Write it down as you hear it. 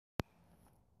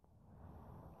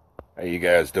How you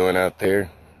guys doing out there?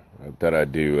 I thought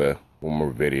I'd do one more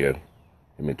video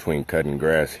in between cutting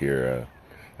grass here.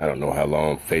 I don't know how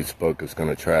long Facebook is going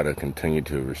to try to continue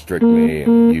to restrict me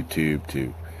and YouTube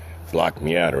to block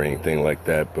me out or anything like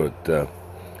that, but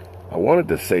I wanted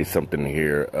to say something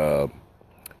here.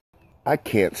 I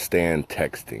can't stand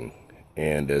texting,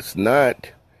 and it's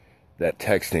not that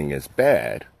texting is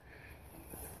bad.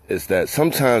 It's that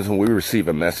sometimes when we receive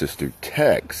a message through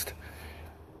text,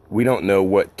 we don't know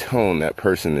what tone that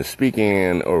person is speaking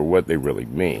in or what they really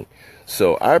mean.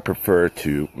 So I prefer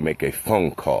to make a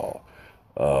phone call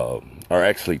or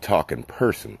actually talk in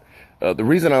person. The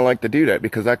reason I like to do that,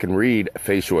 because I can read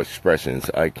facial expressions.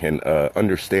 I can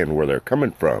understand where they're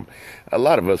coming from. A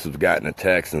lot of us have gotten a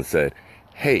text and said,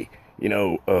 hey,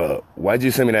 why'd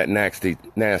you send me that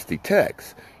nasty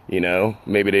text?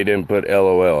 Maybe they didn't put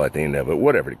LOL at the end of it,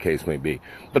 whatever the case may be.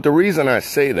 But the reason I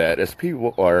say that is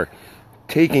people are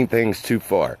taking things too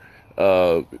far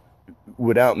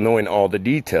without knowing all the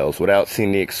details, without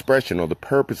seeing the expression or the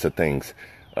purpose of things.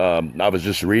 I was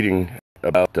just reading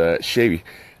about Shea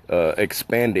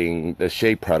expanding the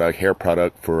Shea product, hair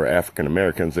product for African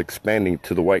Americans, expanding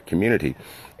to the white community.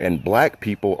 And black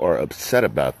people are upset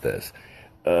about this.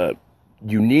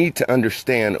 You need to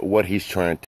understand what he's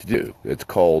trying to do. It's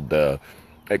called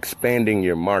expanding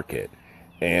your market.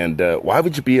 And why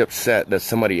would you be upset that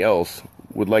somebody else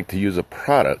would like to use a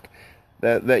product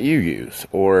that you use?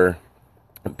 Or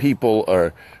people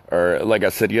are like I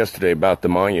said yesterday about the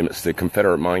monuments, the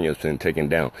Confederate monuments being taken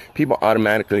down. People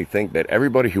automatically think that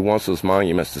everybody who wants those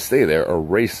monuments to stay there are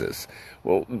racist.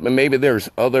 Well, maybe there's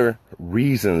other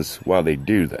reasons why they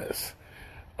do this.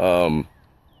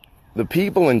 The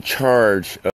people in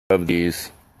charge of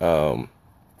these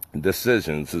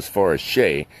decisions, as far as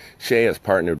Shea has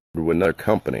partnered with another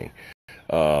company.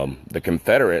 The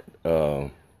Confederate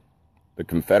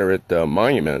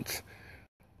monuments,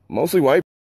 mostly white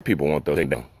people want those taken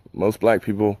down. Most black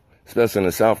people, especially in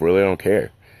the South, really don't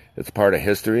care. It's part of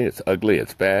history. It's ugly.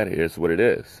 It's bad. It's what it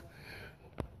is.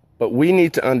 But we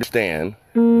need to understand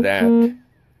that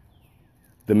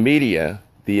the media,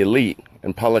 the elite,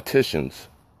 and politicians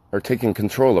are taking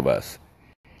control of us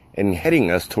and heading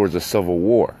us towards a civil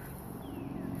war.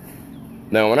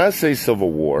 Now, when I say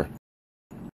civil war,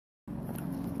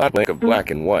 I think of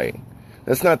black and white.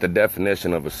 That's not the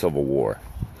definition of a civil war.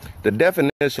 The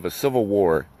definition of a civil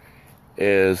war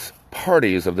is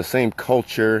parties of the same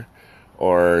culture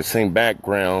or same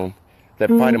background that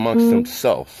fight amongst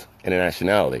themselves in a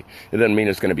nationality. It doesn't mean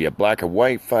it's going to be a black or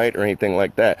white fight or anything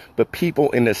like that, but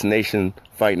people in this nation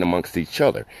fighting amongst each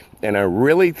other. And I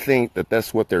really think that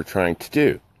that's what they're trying to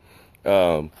do.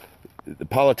 The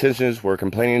politicians were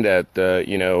complaining that,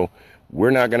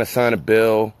 we're not going to sign a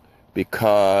bill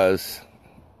because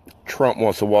Trump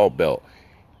wants a wall built.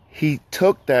 He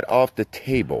took that off the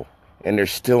table, and they're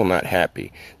still not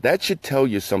happy. That should tell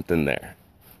you something there.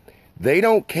 They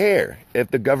don't care if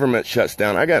the government shuts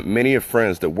down. I got many of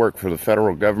friends that work for the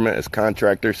federal government as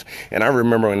contractors, and I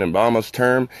remember in Obama's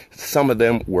term, some of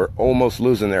them were almost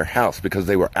losing their house because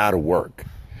they were out of work.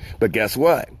 But guess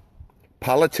what?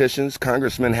 Politicians,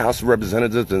 congressmen, House of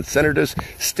Representatives, and senators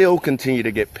still continue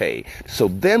to get paid. So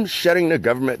them shutting the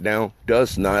government down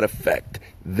does not affect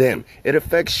them. It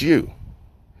affects you.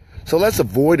 So let's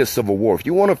avoid a civil war. If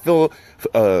you want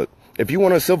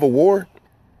a civil war,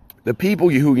 the people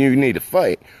who you need to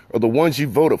fight are the ones you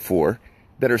voted for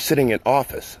that are sitting in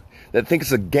office, that think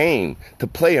it's a game to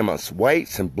play amongst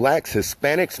whites and blacks,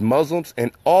 Hispanics, Muslims,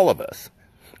 and all of us.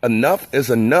 Enough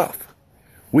is enough.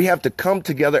 We have to come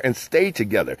together and stay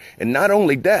together. And not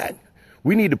only that,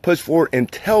 we need to push forward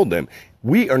and tell them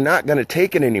we are not going to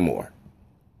take it anymore.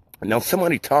 Now,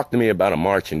 somebody talked to me about a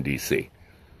march in D.C.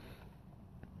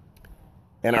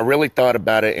 And I really thought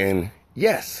about it, and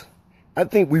yes, I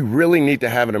think we really need to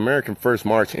have an American First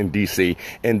March in D.C.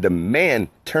 and demand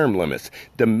term limits.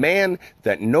 Demand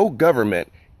that no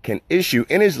government can issue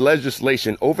any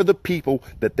legislation over the people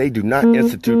that they do not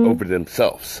institute over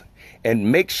themselves.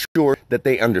 And make sure that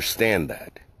they understand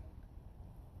that.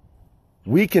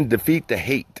 We can defeat the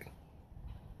hate.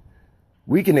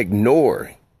 We can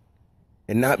ignore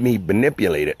and not be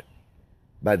manipulated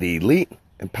by the elite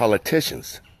and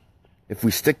politicians if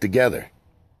we stick together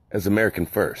as American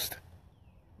First.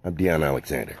 I'm Deion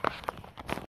Alexander.